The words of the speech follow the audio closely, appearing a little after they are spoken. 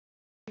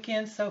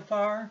Weekend so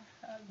far.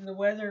 The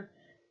weather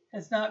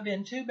has not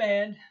been too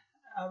bad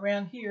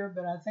around here,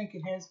 but I think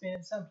it has been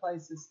in some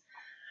places.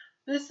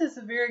 This is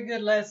a very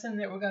good lesson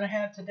that we're going to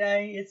have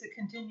today. It's a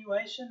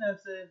continuation of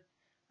the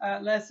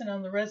lesson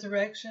on the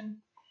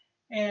resurrection,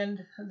 and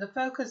the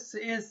focus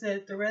is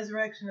that the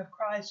resurrection of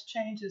Christ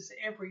changes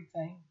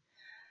everything.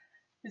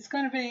 It's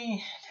going to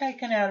be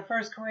taken out of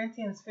 1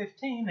 Corinthians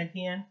 15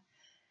 again,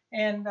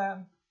 and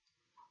I'm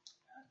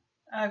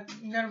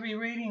going to be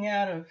reading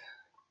out of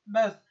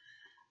both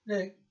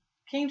the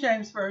King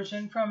James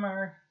Version from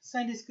our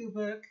Sunday school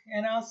book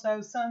and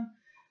also some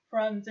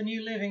from the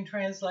New Living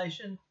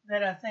Translation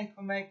that I think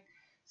will make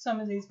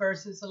some of these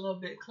verses a little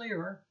bit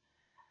clearer.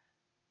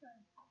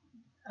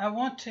 I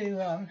want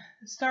to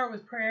start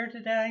with prayer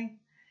today,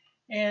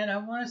 and I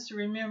want us to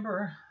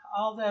remember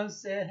all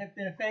those that have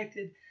been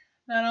affected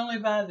not only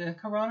by the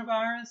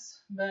coronavirus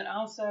but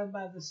also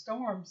by the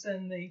storms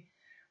and the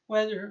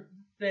weather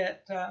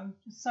that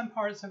some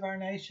parts of our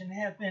nation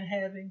have been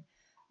having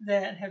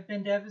that have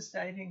been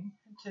devastating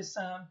to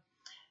some.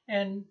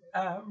 And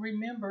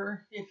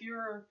remember, if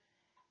you're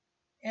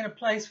in a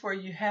place where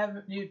you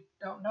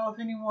don't know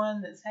of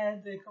anyone that's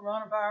had the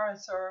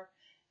coronavirus, or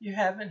you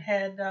haven't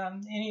had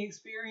any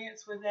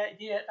experience with that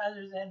yet,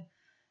 other than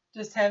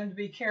just having to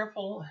be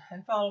careful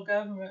and follow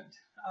government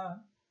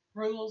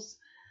rules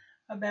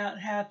about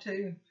how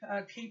to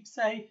keep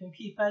safe and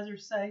keep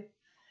others safe.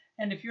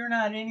 And if you're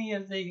not any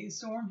of the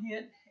storm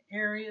hit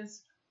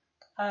areas,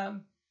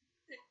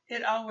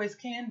 it always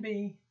can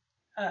be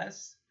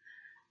us.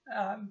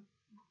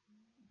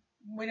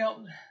 We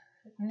don't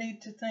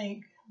need to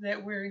think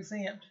that we're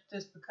exempt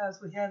just because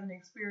we haven't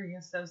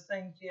experienced those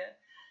things yet.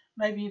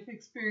 Maybe you've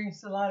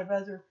experienced a lot of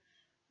other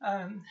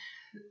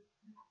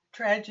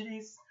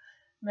tragedies.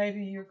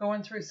 Maybe you're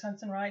going through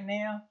something right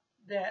now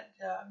that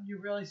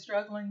you're really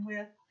struggling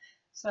with.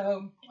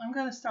 So I'm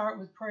going to start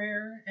with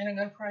prayer, and I'm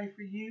going to pray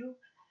for you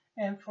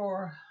and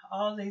for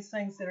all these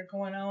things that are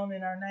going on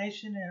in our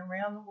nation and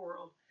around the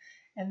world.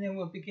 And then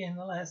we'll begin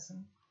the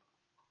lesson.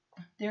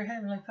 Dear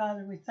Heavenly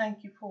Father, we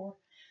thank you for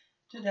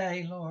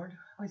today, Lord.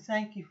 We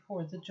thank you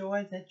for the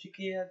joy that you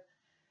give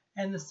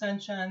and the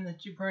sunshine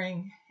that you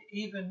bring,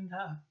 even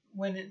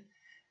when it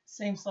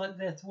seems like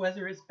that the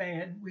weather is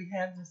bad. We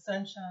have the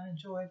sunshine and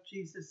joy of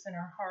Jesus in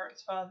our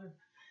hearts, Father.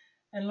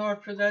 And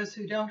Lord, for those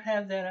who don't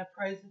have that, I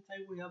pray that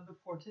they will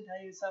before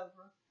today is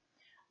over.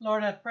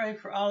 Lord, I pray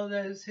for all of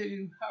those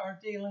who are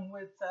dealing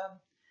with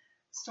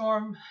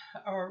storm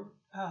or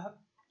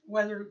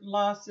weather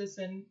losses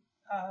and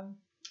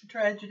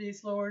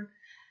tragedies, Lord,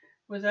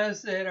 with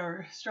those that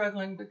are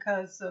struggling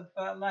because of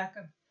lack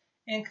of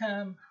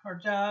income or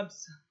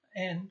jobs,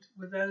 and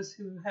with those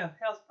who have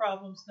health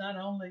problems, not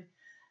only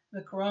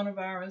the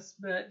coronavirus,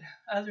 but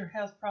other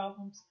health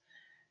problems.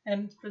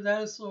 And for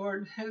those,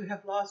 Lord, who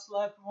have lost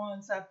loved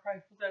ones, I pray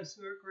for those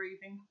who are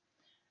grieving.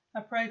 I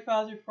pray,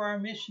 Father, for our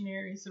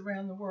missionaries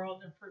around the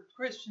world and for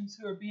Christians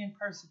who are being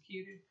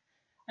persecuted.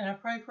 And I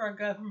pray for our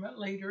government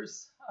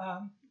leaders,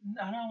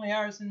 not only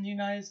ours in the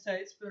United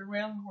States, but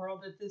around the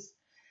world at this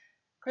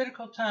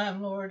critical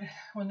time, Lord,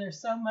 when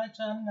there's so much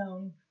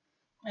unknown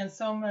and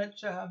so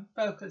much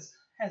focus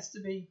has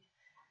to be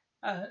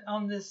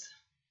on this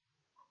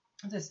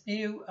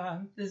new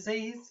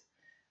disease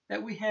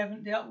that we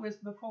haven't dealt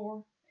with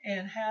before,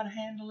 and how to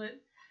handle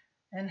it,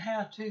 and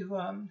how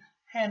to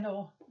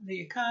handle the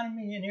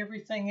economy and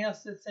everything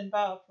else that's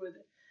involved with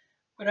it.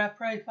 But I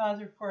pray,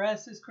 Father, for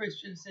us as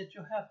Christians, that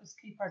you'll help us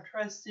keep our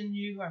trust in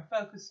you, our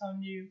focus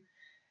on you,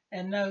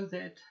 and know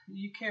that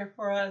you care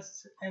for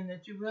us and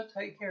that you will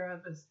take care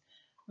of us.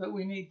 But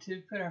we need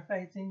to put our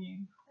faith in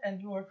you.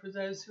 And Lord, for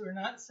those who are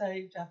not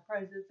saved, I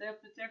pray that they'll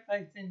put their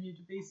faith in you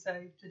to be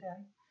saved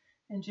today.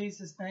 In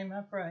Jesus' name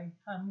I pray.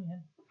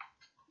 Amen.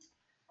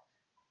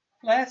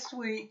 Last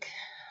week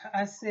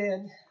I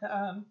said,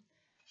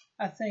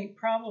 I think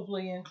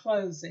probably in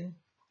closing,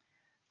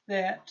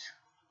 that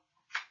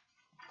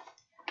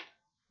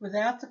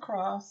without the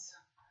cross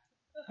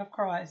of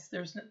Christ,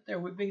 there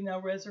would be no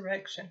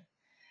resurrection.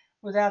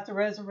 Without the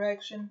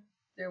resurrection,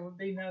 there would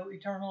be no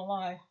eternal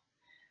life.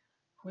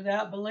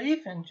 Without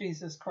belief in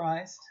Jesus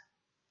Christ,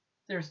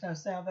 there's no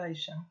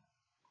salvation.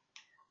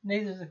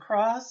 Neither the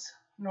cross,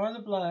 nor the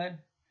blood,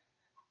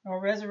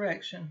 nor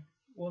resurrection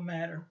will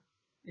matter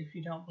if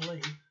you don't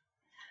believe.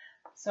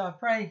 So I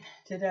pray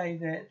today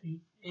that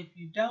if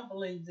you don't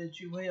believe, that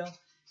you will.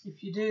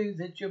 If you do,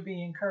 that you'll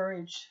be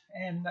encouraged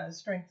and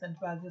strengthened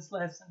by this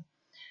lesson.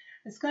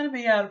 It's going to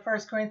be out of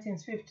 1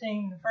 Corinthians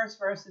 15. The first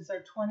verses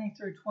are 20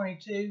 through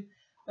 22,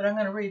 but I'm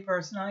going to read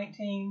verse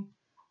 19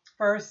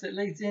 first that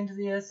leads into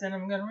this, and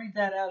I'm going to read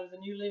that out of the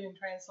New Living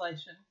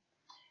Translation.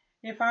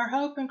 If our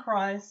hope in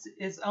Christ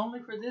is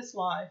only for this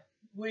life,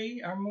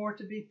 we are more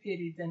to be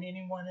pitied than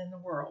anyone in the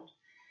world.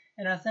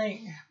 And I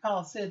think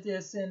Paul said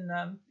this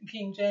in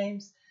King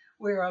James,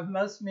 we are of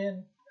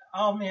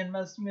all men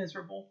most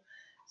miserable.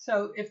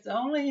 So if the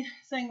only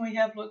thing we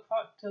have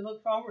to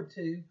look forward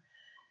to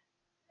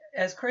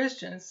as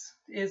Christians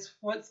is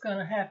what's going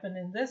to happen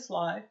in this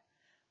life,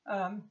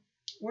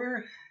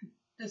 we're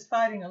just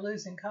fighting a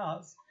losing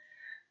cause.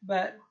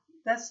 But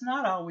that's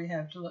not all we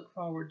have to look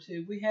forward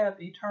to. We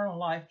have eternal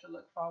life to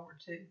look forward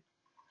to.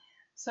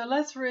 So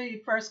let's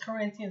read 1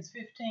 Corinthians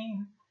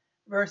 15,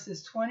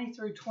 verses 20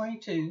 through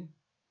 22.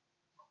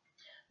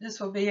 This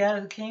will be out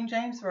of the King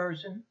James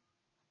Version.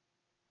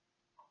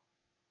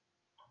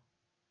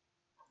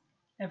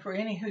 And for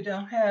any who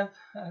don't have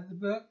the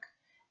book,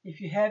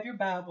 if you have your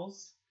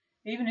Bibles,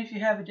 even if you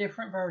have a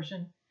different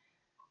version,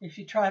 if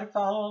you try to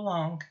follow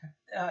along,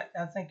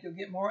 I think you'll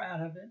get more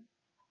out of it.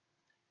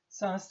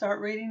 So I'll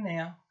start reading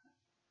now.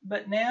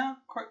 But now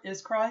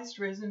is Christ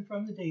risen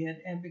from the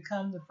dead and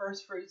become the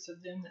firstfruits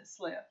of them that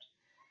slept.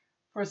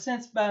 For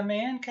since by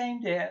man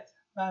came death,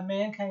 by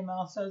man came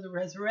also the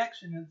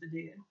resurrection of the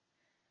dead.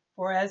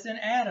 For as in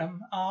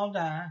Adam all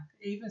die,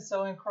 even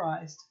so in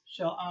Christ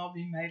shall all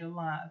be made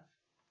alive.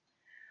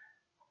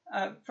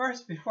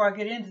 First, before I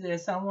get into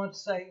this, I want to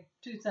say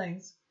two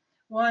things.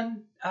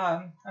 One,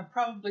 I'm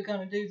probably going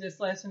to do this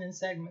lesson in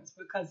segments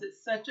because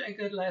it's such a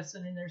good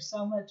lesson and there's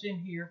so much in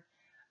here.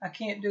 I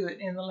can't do it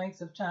in the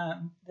length of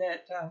time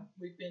that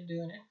we've been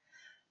doing it.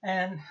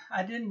 And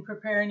I didn't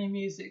prepare any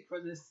music for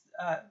this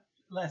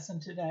lesson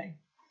today.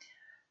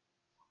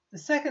 The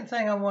second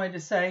thing I wanted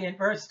to say, in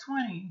verse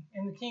 20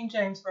 in the King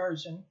James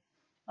Version,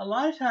 a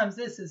lot of times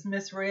this is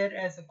misread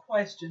as a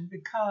question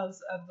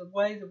because of the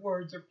way the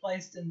words are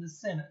placed in the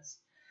sentence.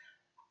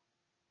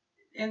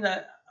 In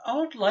the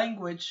old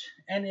language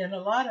and in a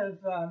lot of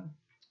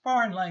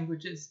foreign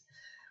languages,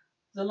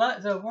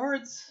 the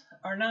words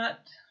are not,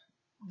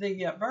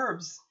 the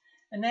verbs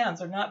and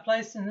nouns are not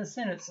placed in the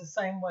sentence the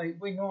same way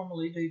we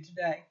normally do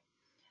today.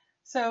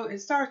 So it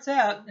starts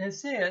out and it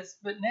says,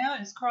 but now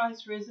is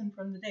Christ risen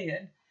from the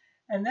dead.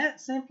 And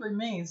that simply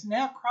means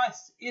now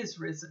Christ is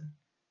risen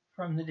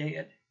from the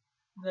dead.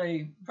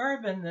 The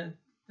verb and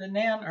the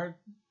noun are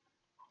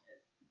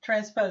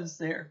transposed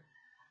there.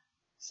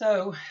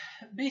 So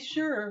be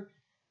sure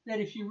that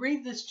if you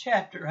read this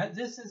chapter,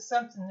 this is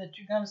something that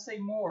you're going to see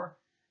more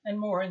and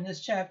more in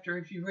this chapter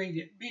if you read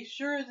it. Be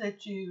sure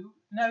that you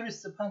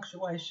notice the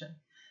punctuation,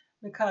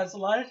 because a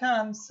lot of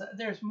times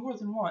there's more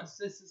than once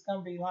this is going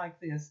to be like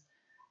this,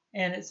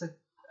 and it's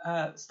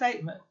a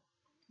statement,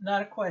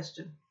 not a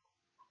question.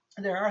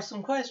 There are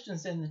some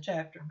questions in the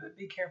chapter, but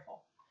be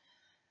careful.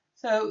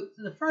 So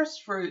the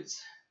first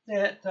fruits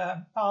that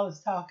Paul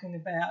is talking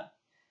about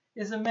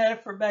is a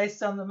metaphor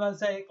based on the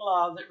Mosaic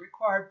law that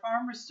required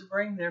farmers to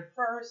bring their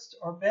first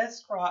or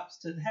best crops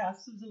to the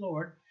house of the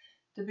Lord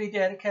to be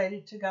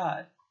dedicated to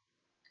God.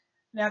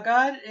 Now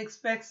God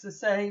expects the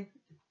saved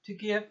to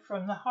give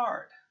from the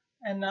heart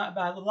and not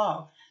by the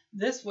law.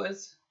 This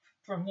was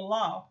from the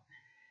law.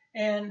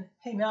 And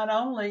he not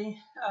only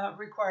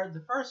required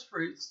the first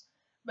fruits,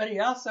 but he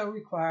also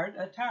required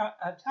a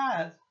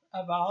tithe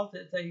of all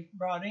that they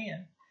brought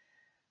in.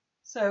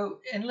 So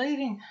in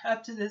leading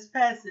up to this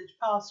passage,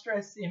 Paul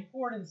stressed the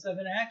importance of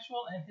an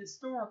actual and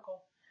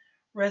historical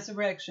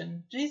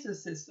resurrection.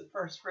 Jesus is the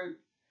first fruit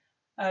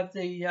of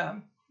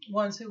the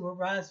ones who will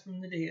rise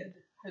from the dead,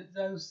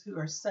 those who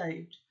are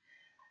saved.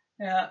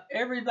 Now,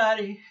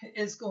 everybody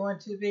is going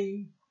to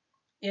be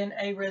in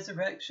a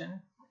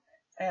resurrection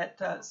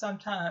at some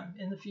time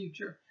in the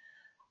future.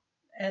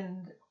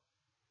 And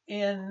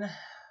in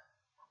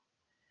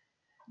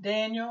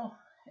Daniel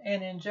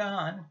and in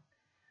John,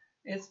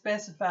 it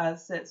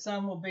specifies that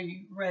some will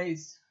be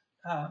raised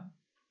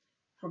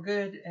for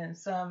good and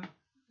some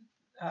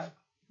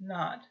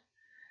not.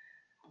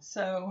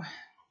 So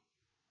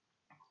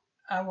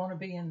I want to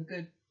be in the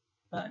good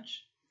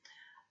bunch.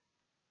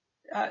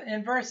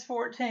 In verse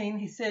 14,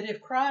 he said,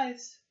 if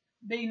Christ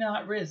be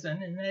not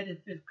risen, and that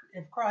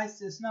if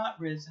Christ is not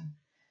risen,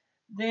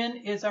 then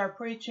is our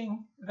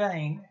preaching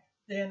vain,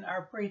 then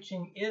our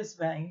preaching is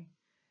vain,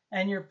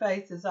 and your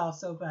faith is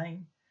also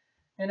vain.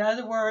 In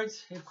other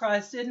words, if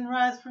Christ didn't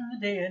rise from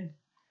the dead,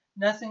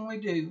 nothing we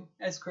do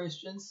as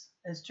Christians,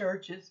 as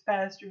churches,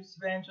 pastors,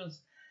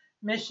 evangelists,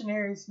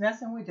 missionaries,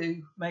 nothing we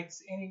do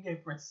makes any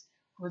difference.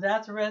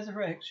 Without the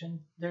resurrection,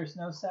 there's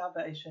no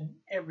salvation.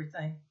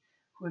 Everything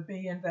would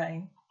be in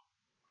vain.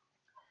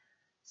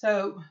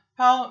 So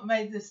Paul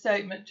made this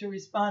statement to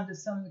respond to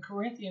some of the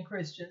Corinthian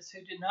Christians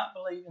who did not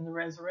believe in the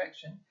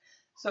resurrection.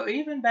 So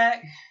even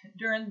back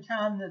during the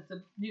time that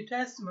the New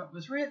Testament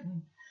was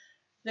written,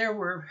 there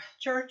were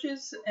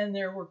churches and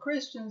there were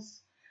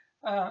Christians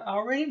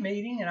already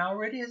meeting and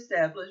already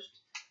established,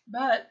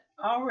 but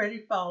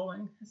already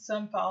following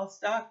some false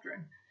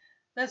doctrine.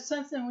 That's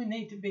something we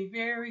need to be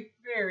very,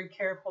 very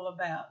careful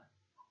about.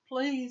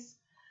 Please,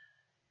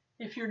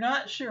 if you're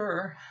not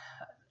sure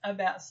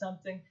about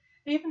something,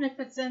 even if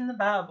it's in the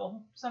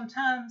Bible,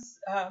 sometimes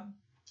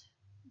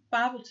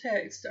Bible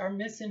texts are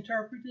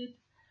misinterpreted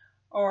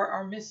or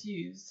are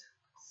misused.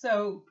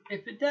 So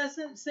if it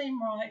doesn't seem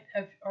right,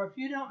 or if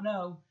you don't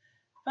know,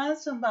 find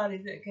somebody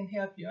that can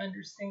help you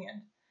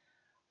understand.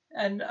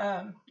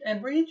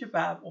 And read your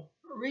Bible.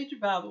 Read your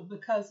Bible,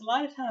 because a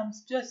lot of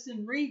times just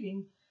in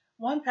reading,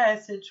 one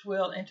passage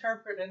will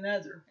interpret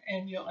another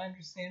and you'll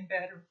understand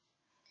better.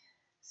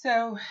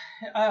 So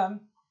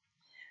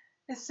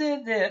it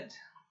said that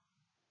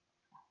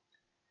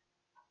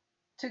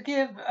to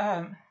give,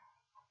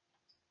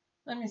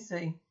 let me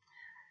see.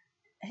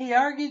 He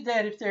argued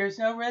that if there is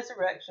no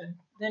resurrection,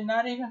 then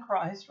not even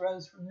Christ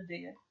rose from the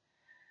dead.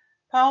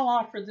 Paul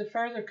offered the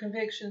further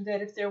conviction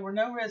that if there were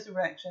no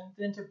resurrection,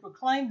 then to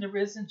proclaim the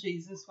risen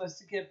Jesus was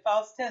to give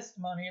false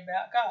testimony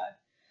about God.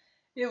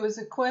 It was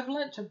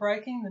equivalent to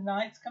breaking the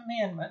ninth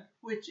commandment,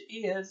 which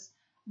is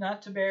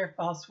not to bear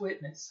false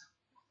witness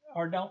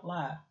or don't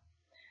lie.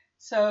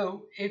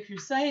 So if you're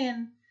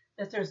saying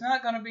that there's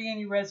not going to be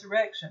any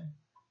resurrection,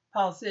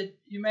 Paul said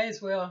you may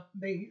as well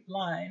be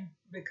lying,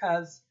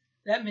 because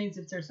that means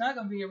if there's not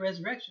going to be a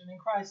resurrection, then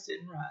Christ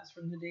didn't rise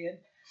from the dead.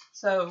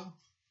 So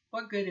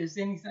what good is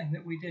anything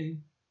that we do?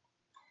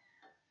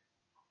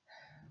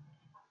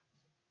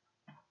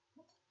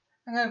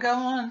 I'm going to go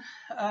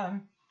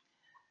on.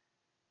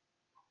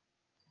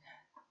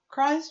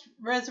 Christ's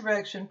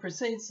resurrection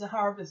precedes the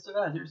harvest of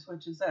others,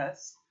 which is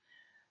us,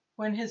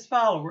 when his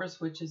followers,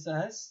 which is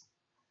us,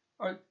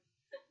 or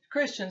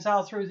Christians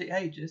all through the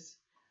ages,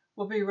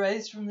 will be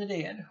raised from the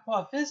dead.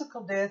 While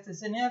physical death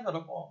is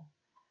inevitable,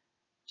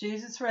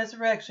 Jesus'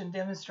 resurrection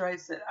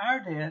demonstrates that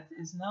our death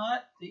is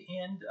not the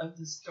end of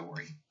the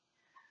story.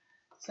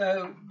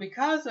 So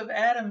because of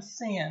Adam's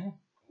sin,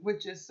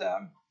 which is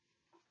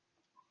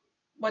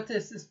what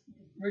this is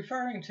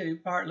referring to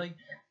partly,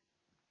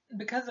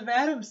 because of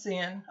Adam's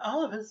sin,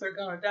 all of us are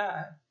going to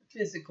die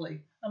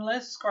physically,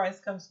 unless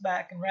Christ comes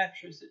back and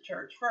raptures the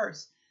church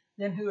first.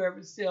 Then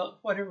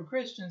whatever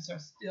Christians are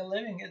still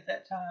living at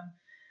that time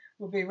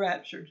will be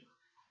raptured.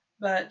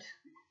 But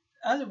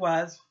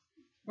otherwise,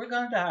 we're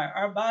going to die.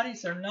 Our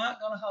bodies are not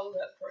going to hold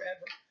up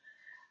forever.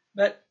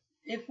 But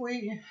if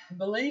we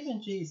believe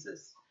in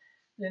Jesus,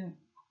 then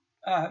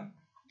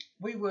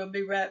we will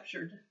be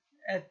raptured.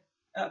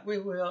 We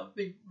will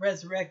be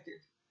resurrected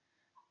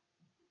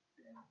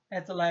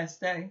at the last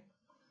day.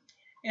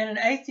 In an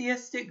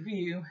atheistic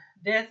view,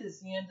 death is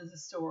the end of the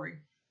story.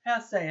 How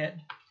sad.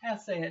 How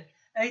sad.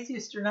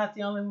 Atheists are not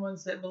the only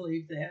ones that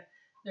believe that.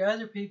 There are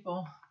other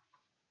people,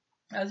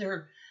 I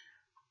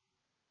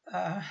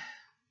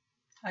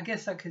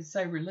guess I could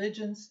say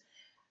religions,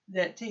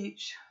 that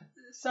teach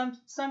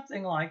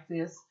something like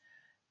this.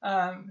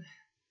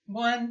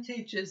 One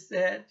teaches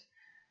that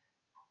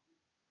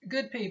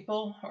good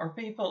people, or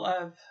people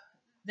of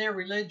their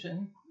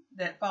religion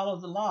that follow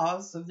the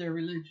laws of their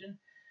religion,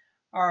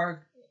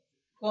 are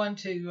going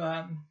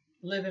to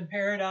live in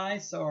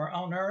paradise or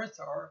on earth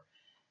or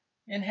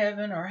in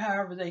heaven, or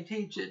however they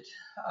teach it.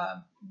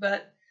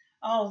 But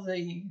all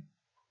the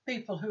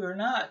people who are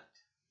not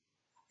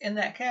in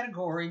that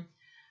category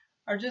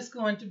are just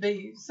going to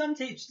be, some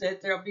teach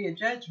that there'll be a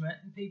judgment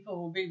and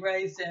people will be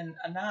raised and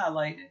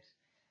annihilated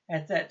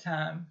at that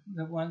time,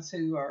 the ones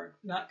who are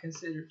not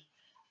considered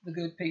the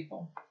good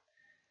people.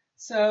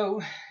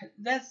 So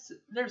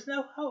there's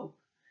no hope.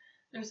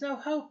 There's no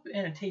hope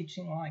in a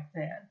teaching like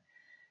that.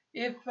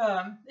 If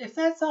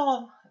that's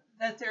all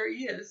that there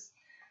is,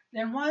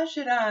 then why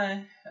should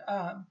I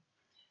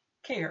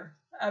care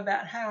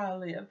about how I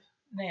live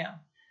now?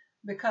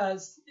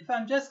 Because if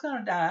I'm just going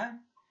to die,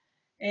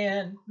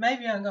 and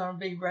maybe I'm going to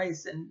be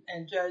raised and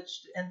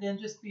judged and then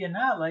just be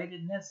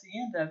annihilated, and that's the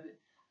end of it,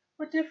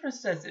 what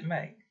difference does it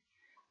make?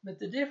 But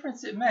the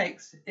difference it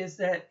makes is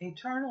that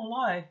eternal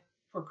life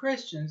for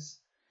Christians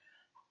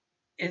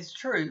is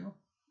true,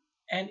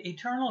 and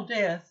eternal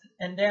death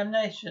and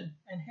damnation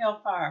and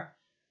hellfire,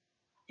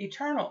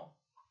 eternal,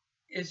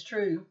 is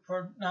true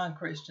for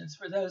non-Christians,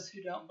 for those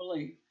who don't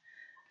believe.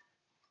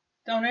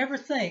 Don't ever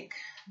think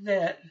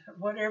that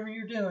whatever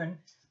you're doing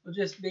will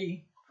just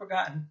be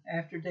forgotten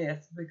after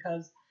death,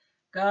 because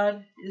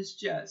God is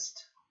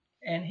just,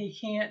 and He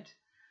can't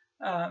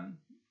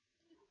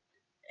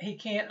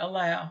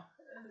allow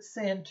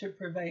sin to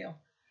prevail.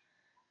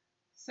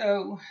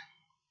 So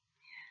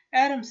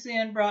Adam's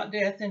sin brought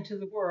death into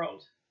the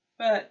world,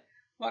 but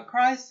what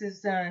Christ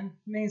has done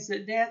means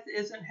that death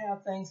isn't how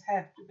things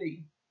have to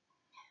be.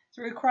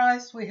 Through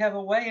Christ, we have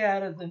a way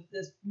out of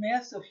this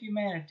mess of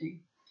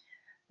humanity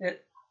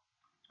that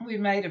we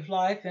made of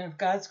life and of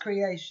God's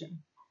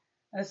creation.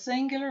 A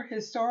singular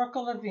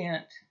historical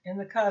event in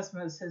the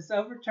cosmos has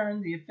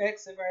overturned the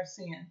effects of our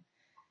sin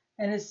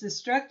and its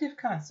destructive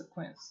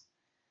consequence.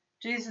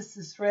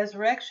 Jesus'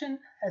 resurrection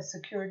has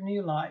secured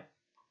new life.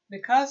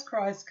 Because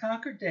Christ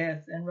conquered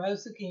death and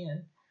rose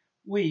again,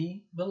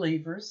 we,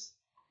 believers,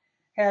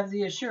 have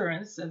the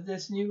assurance of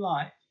this new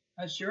life,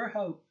 a sure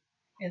hope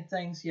in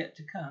things yet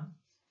to come.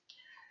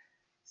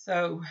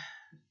 So,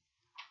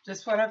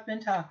 just what I've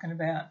been talking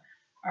about.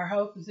 Our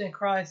hope is in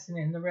Christ and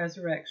in the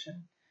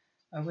resurrection.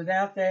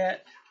 Without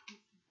that,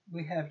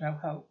 we have no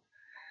hope.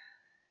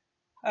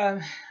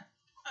 The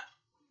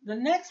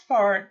next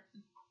part,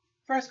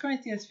 1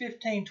 Corinthians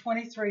 15,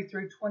 23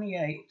 through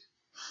 28,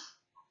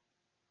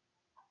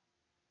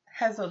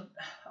 has a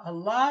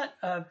lot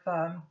of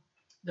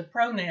the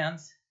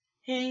pronouns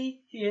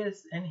he,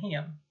 his, and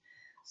him.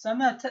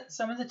 Some of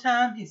the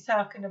time he's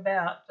talking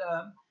about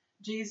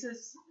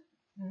Jesus,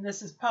 and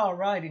this is Paul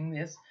writing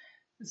this.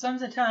 Some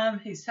of the time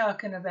he's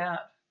talking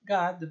about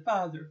God the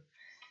Father.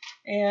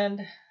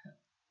 And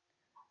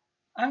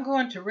I'm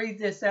going to read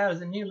this out of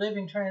the New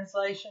Living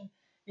Translation.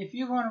 If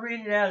you want to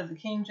read it out of the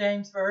King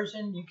James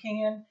Version, you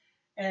can,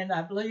 and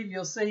I believe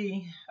you'll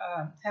see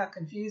how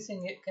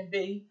confusing it can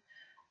be.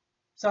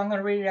 So I'm going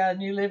to read it out of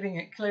New Living.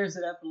 It clears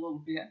it up a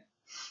little bit.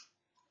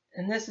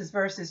 And this is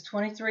verses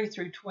 23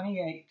 through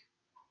 28.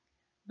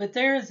 But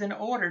there is an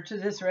order to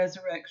this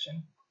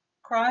resurrection.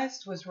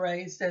 Christ was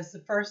raised as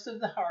the first of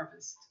the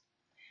harvest.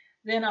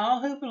 Then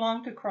all who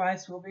belong to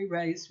Christ will be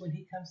raised when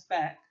he comes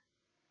back.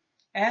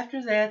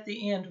 After that,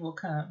 the end will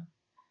come,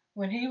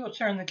 when he will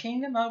turn the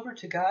kingdom over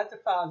to God the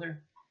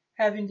Father,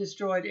 having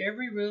destroyed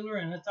every ruler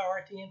and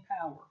authority and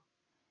power.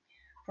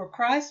 For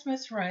Christ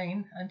must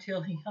reign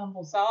until he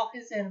humbles all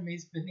his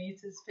enemies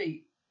beneath his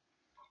feet.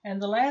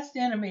 And the last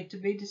enemy to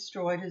be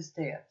destroyed is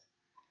death.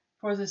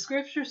 For the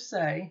scriptures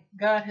say,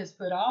 God has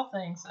put all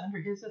things under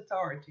his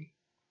authority,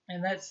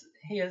 and that's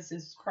his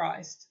is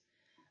Christ.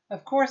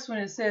 Of course, when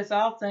it says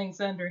all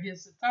things under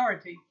his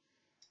authority,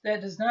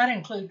 that does not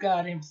include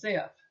God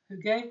himself, who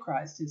gave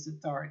Christ his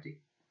authority.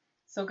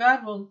 So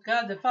God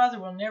the Father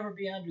will never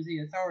be under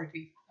the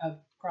authority of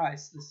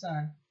Christ the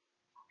Son.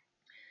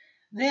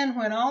 Then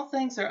when all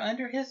things are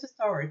under his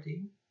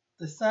authority,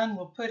 the Son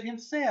will put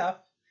himself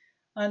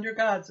under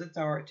God's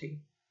authority,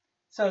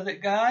 so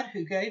that God,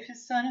 who gave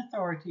his Son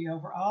authority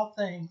over all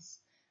things,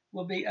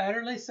 will be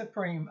utterly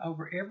supreme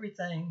over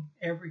everything,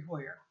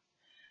 everywhere.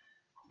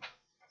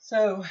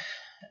 So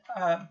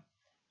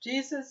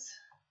Jesus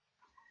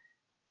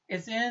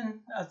is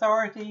in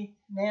authority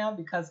now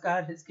because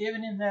God has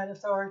given him that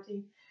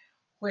authority.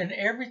 When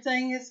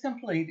everything is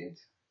completed,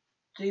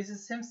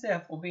 Jesus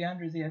himself will be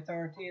under the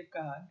authority of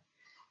God,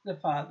 the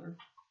Father.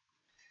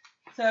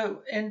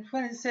 So, and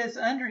when it says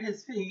under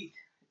his feet,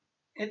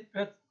 it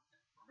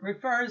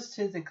refers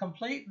to the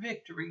complete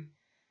victory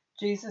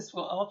Jesus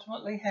will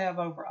ultimately have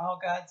over all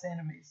God's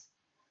enemies.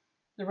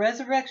 The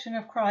resurrection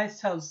of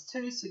Christ holds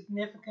two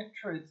significant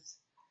truths.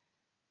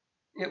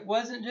 It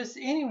wasn't just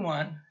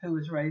anyone who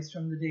was raised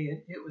from the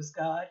dead, it was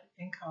God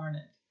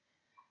incarnate.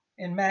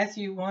 In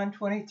Matthew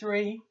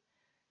 1:23,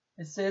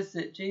 it says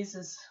that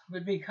Jesus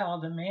would be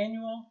called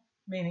Emmanuel,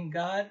 meaning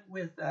God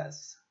with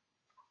us.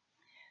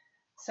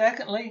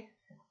 Secondly,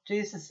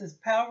 Jesus'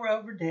 power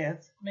over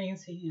death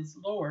means he is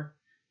Lord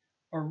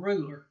or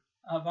ruler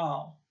of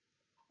all.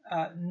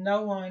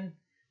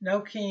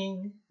 No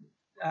king,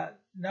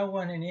 no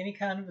one in any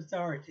kind of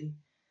authority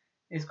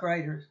is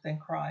greater than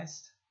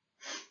Christ.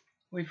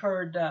 We've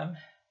heard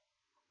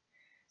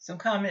some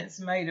comments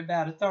made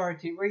about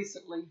authority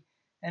recently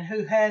and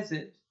who has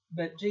it,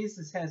 but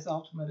Jesus has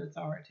ultimate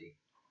authority.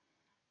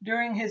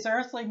 During his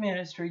earthly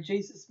ministry,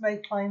 Jesus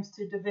made claims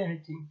to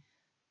divinity,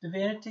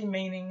 divinity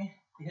meaning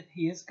that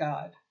he is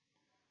God.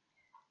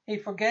 He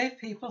forgave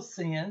people's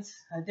sins,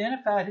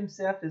 identified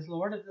himself as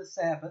Lord of the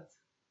Sabbath,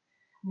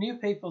 knew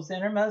people's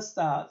innermost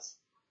thoughts,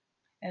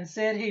 and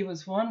said he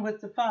was one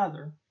with the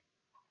Father.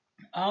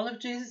 All of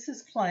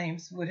Jesus'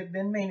 claims would have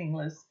been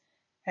meaningless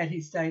had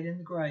he stayed in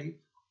the grave.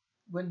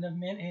 Wouldn't have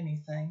meant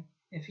anything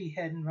if he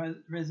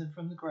hadn't risen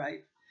from the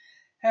grave.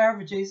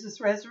 However,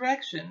 Jesus'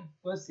 resurrection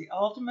was the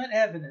ultimate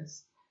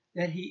evidence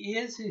that he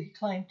is who he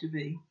claimed to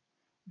be,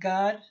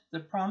 God, the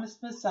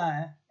promised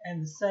Messiah,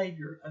 and the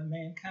Savior of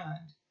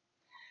mankind.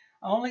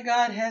 Only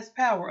God has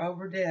power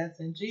over death,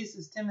 and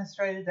Jesus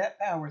demonstrated that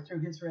power through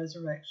his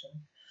resurrection.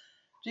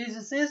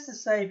 Jesus is the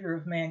Savior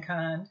of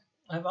mankind,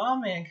 of all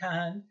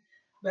mankind,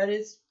 but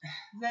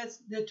that's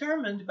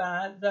determined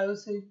by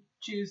those who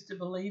choose to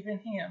believe in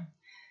him,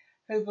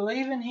 who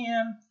believe in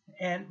him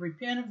and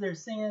repent of their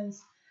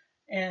sins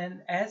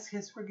and ask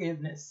his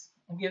forgiveness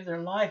and give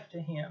their life to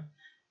him.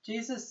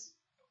 Jesus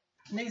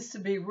needs to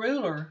be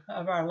ruler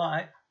of our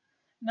life,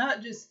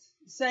 not just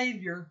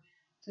Savior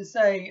to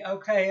say,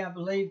 okay, I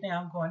believe now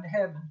I'm going to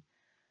heaven.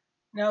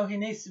 No, he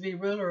needs to be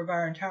ruler of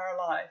our entire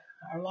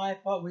life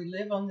while we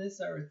live on this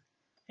earth.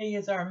 He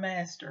is our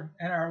master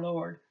and our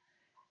Lord.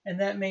 And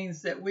that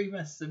means that we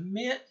must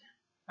submit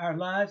our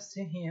lives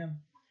to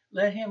him,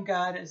 let him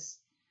guide us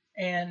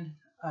and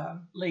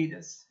lead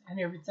us in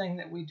everything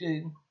that we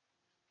do.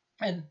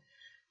 And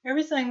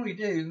everything we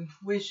do,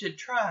 we should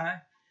try.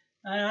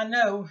 And I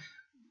know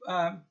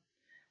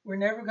we're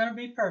never going to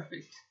be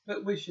perfect,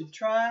 but we should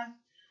try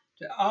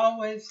to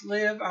always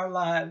live our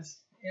lives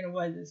in a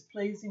way that's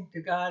pleasing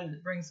to God and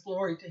that brings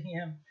glory to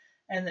him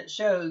and that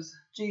shows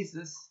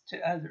Jesus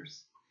to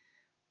others.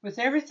 With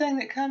everything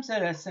that comes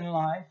at us in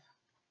life,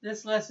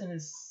 this lesson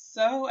is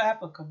so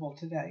applicable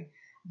today.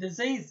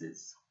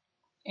 Diseases,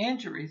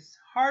 injuries,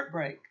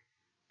 heartbreak,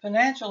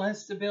 financial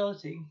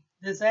instability,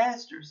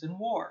 disasters, and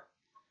war.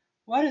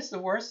 What is the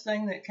worst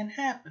thing that can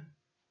happen?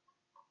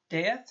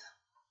 Death?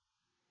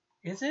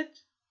 Is it?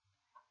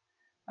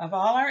 Of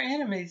all our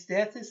enemies,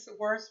 death is the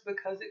worst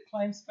because it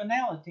claims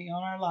finality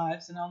on our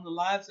lives and on the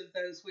lives of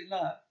those we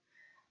love.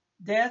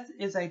 Death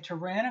is a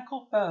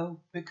tyrannical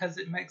foe because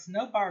it makes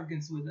no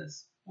bargains with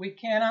us. We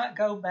cannot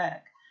go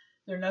back.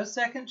 There are no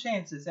second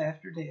chances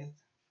after death.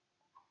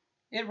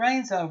 It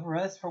reigns over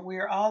us, for we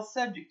are all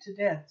subject to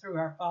death through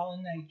our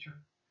fallen nature.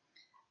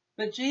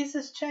 But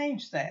Jesus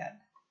changed that.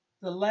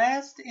 The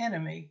last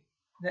enemy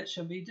that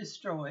shall be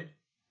destroyed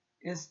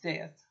is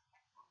death.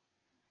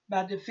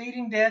 By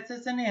defeating death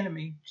as an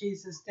enemy,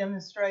 Jesus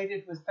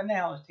demonstrated with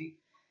finality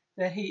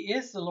that he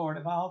is the Lord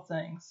of all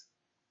things.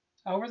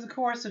 Over the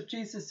course of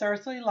Jesus'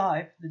 earthly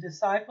life, the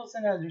disciples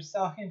and others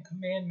saw him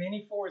command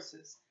many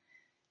forces.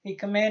 He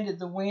commanded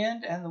the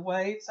wind and the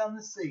waves on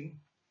the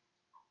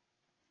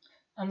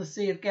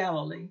Sea of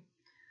Galilee.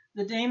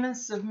 The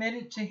demons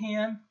submitted to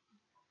him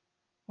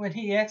when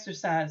he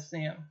exorcised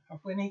them or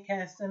when he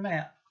cast them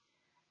out.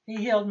 He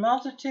healed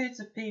multitudes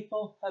of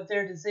people of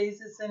their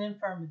diseases and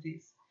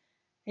infirmities.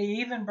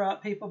 He even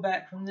brought people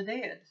back from the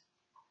dead,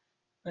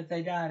 but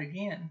they died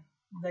again.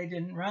 They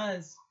didn't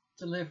rise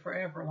to live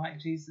forever like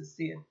Jesus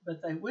did,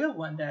 but they will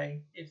one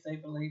day if they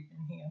believe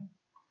in him.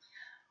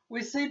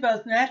 We see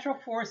both natural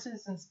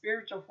forces and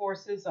spiritual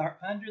forces are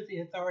under the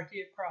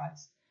authority of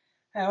Christ.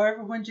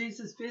 However, when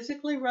Jesus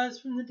physically rose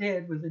from the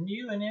dead with a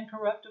new and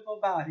incorruptible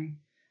body,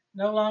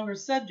 no longer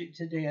subject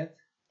to death,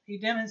 he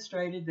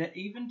demonstrated that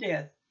even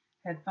death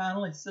had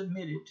finally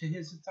submitted to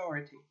his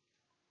authority.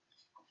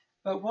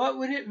 But what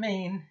would it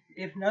mean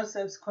if no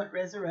subsequent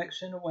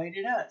resurrection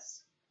awaited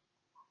us?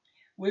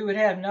 We would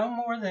have no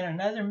more than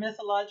another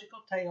mythological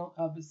tale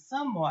of a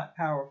somewhat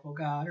powerful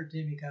god or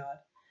demigod,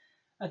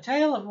 a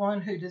tale of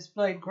one who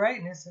displayed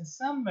greatness in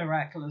some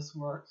miraculous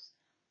works,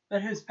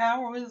 but whose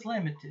power was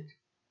limited.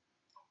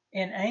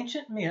 In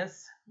ancient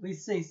myths, we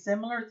see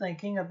similar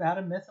thinking about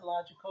a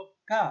mythological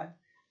god,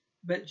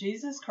 but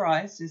Jesus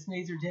Christ is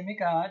neither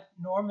demigod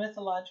nor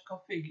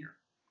mythological figure.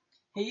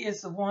 He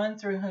is the one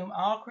through whom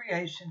all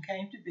creation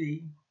came to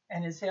be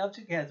and is held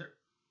together.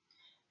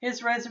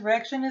 His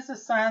resurrection is a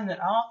sign that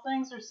all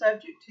things are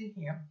subject to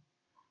him,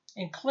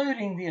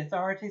 including the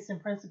authorities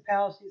and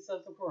principalities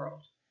of the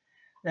world.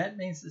 That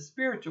means the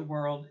spiritual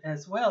world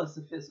as well as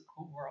the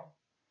physical world.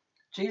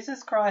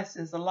 Jesus Christ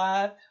is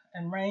alive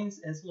and reigns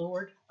as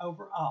Lord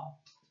over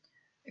all.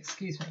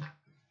 Excuse me.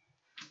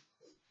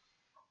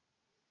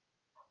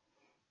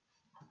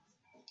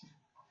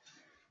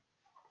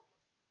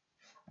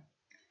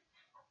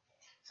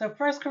 So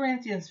 1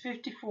 Corinthians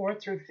 54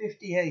 through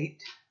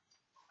 58.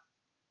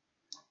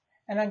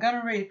 And I'm going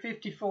to read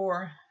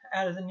 54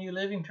 out of the New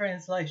Living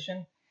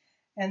Translation.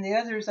 And the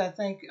others, I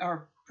think,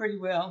 are pretty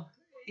well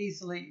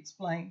easily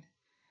explained,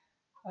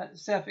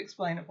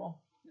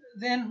 self-explainable.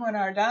 Then when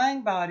our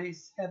dying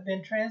bodies have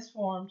been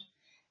transformed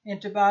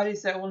into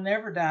bodies that will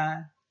never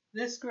die,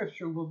 this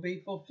scripture will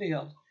be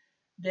fulfilled.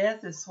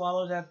 Death is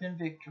swallowed up in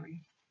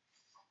victory.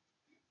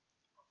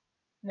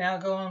 Now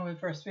go on with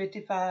verse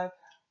 55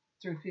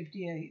 through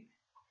 58.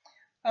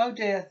 O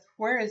death,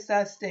 where is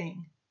thy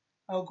sting?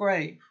 O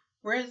grave,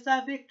 where is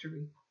thy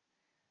victory?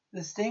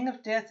 The sting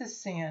of death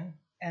is sin,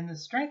 and the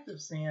strength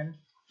of sin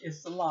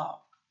is the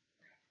law.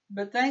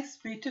 But thanks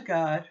be to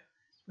God,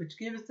 which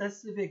giveth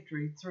us the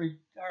victory through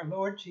our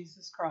Lord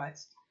Jesus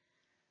Christ.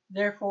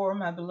 Therefore,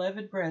 my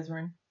beloved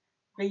brethren,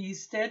 be ye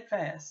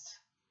steadfast,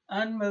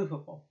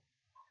 unmovable,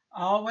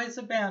 always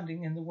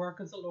abounding in the work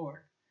of the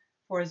Lord,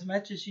 for as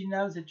much as ye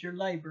know that your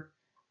labor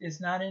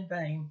is not in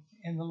vain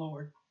in the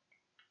Lord.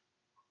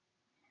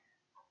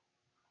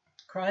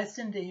 Christ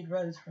indeed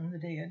rose from the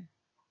dead.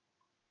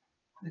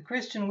 The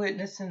Christian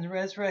witness in the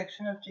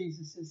resurrection of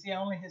Jesus is the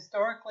only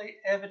historically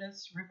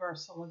evidenced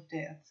reversal of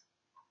death.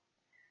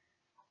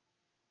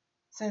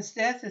 Since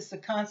death is the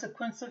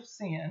consequence of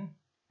sin,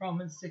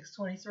 Romans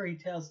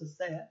 6:23 tells us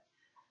that,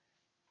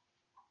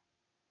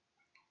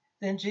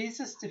 then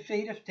Jesus'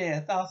 defeat of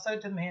death also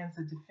demands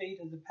a defeat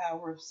of the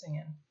power of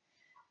sin.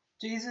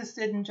 Jesus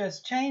didn't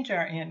just change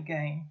our end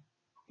game,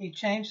 he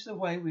changed the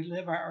way we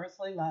live our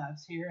earthly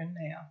lives here and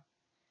now.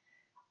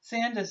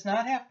 Sin does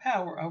not have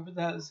power over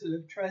those who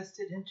have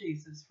trusted in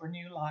Jesus for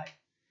new life.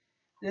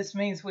 This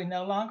means we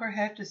no longer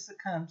have to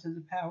succumb to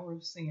the power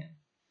of sin.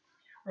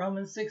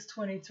 Romans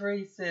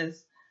 6:23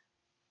 says,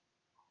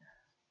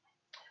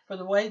 for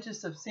the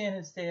wages of sin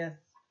is death,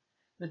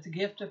 but the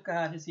gift of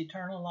God is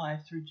eternal life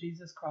through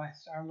Jesus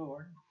Christ our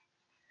Lord.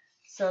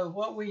 So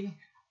what we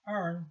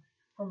earn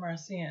from our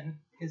sin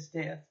is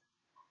death.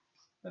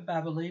 But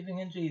by believing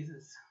in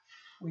Jesus,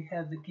 we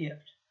have the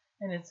gift,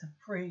 and it's a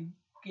free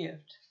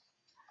gift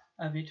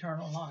of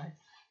eternal life.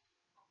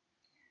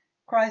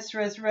 Christ's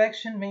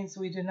resurrection means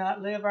we do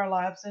not live our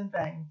lives in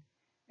vain.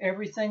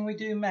 Everything we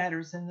do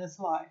matters in this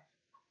life.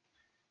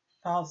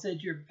 Paul said,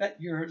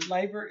 your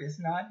labor is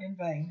not in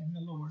vain in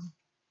the Lord.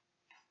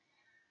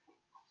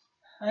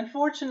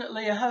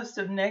 Unfortunately, a host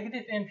of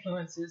negative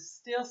influences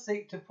still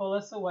seek to pull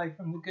us away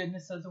from the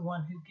goodness of the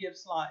one who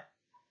gives life.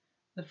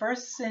 The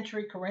first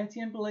century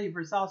Corinthian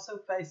believers also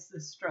faced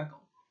this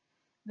struggle.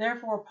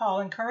 Therefore,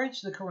 Paul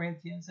encouraged the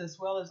Corinthians, as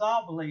well as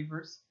all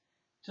believers,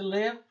 to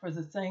live for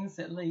the things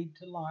that lead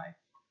to life.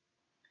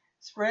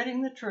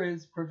 Spreading the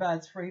truth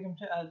provides freedom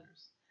to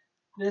others.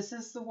 This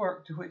is the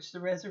work to which the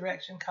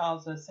resurrection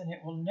calls us, and it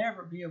will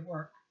never be a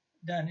work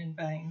done in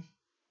vain.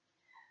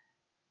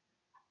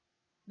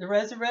 The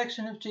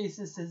resurrection of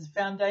Jesus is a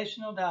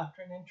foundational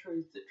doctrine and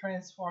truth that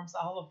transforms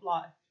all of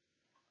life.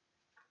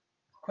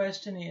 The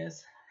question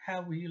is,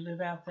 how will you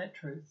live out that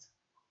truth?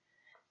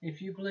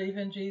 If you believe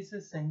in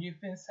Jesus and you've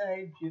been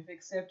saved, you've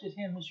accepted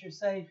him as your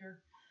Savior,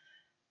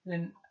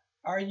 then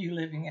are you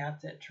living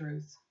out that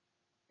truth?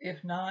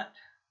 If not,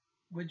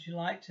 would you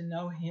like to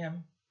know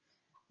him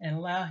and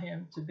allow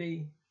him to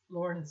be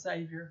Lord and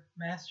Savior,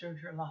 Master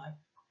of your life,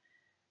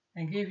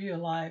 and give you a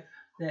life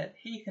that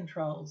he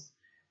controls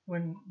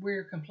when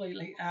we're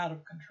completely out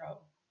of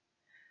control?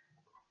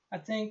 I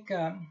think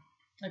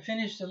I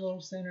finished a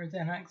little sooner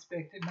than I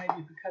expected,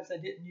 maybe because I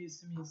didn't use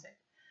the music.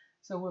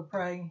 So we'll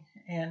pray,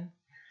 and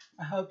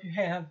I hope you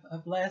have a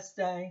blessed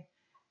day.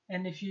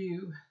 And if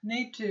you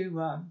need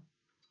to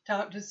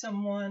talk to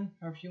someone,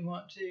 or if you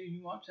want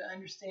to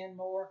understand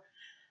more,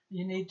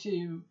 you need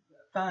to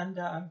find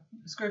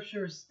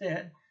scriptures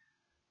that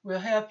will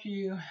help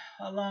you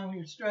along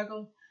your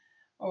struggle,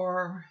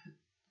 or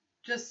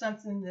just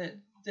something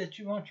that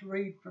you want to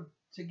read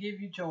to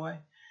give you joy.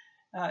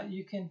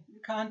 You can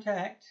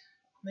contact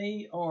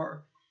me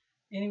or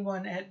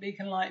anyone at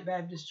Beacon Light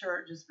Baptist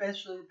Church,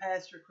 especially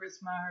Pastor Chris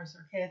Myers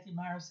or Kathy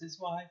Myers, his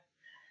wife.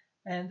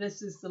 And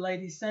this is the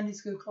ladies' Sunday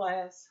school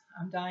class.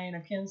 I'm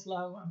Diana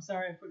Kinslow. I'm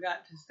sorry I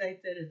forgot to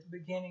state that at the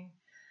beginning.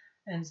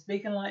 And it's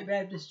Beacon Light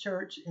Baptist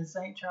Church in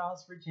St.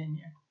 Charles,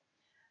 Virginia.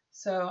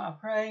 So I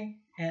pray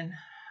and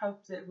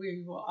hope that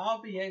we will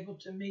all be able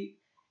to meet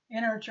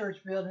in our church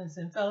buildings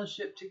and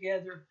fellowship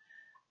together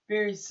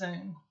very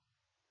soon.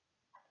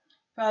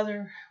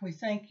 Father, we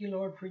thank you,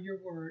 Lord, for your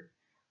word.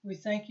 We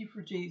thank you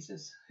for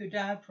Jesus, who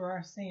died for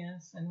our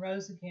sins and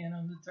rose again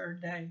on the third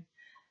day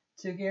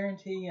to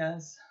guarantee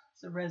us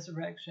the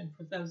resurrection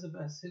for those of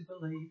us who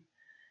believe.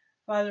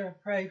 Father,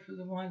 I pray for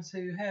the ones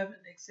who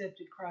haven't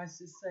accepted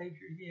Christ as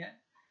Savior yet.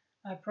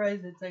 I pray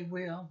that they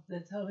will,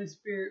 that the Holy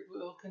Spirit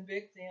will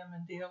convict them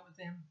and deal with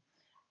them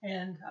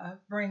and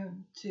bring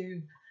them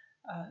to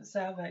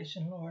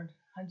salvation, Lord.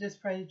 I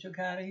just pray that you'll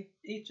guide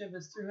each of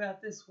us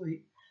throughout this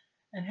week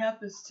and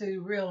help us to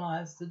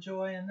realize the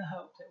joy and the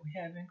hope that we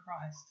have in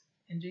Christ.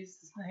 In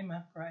Jesus' name I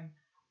pray.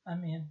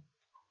 Amen.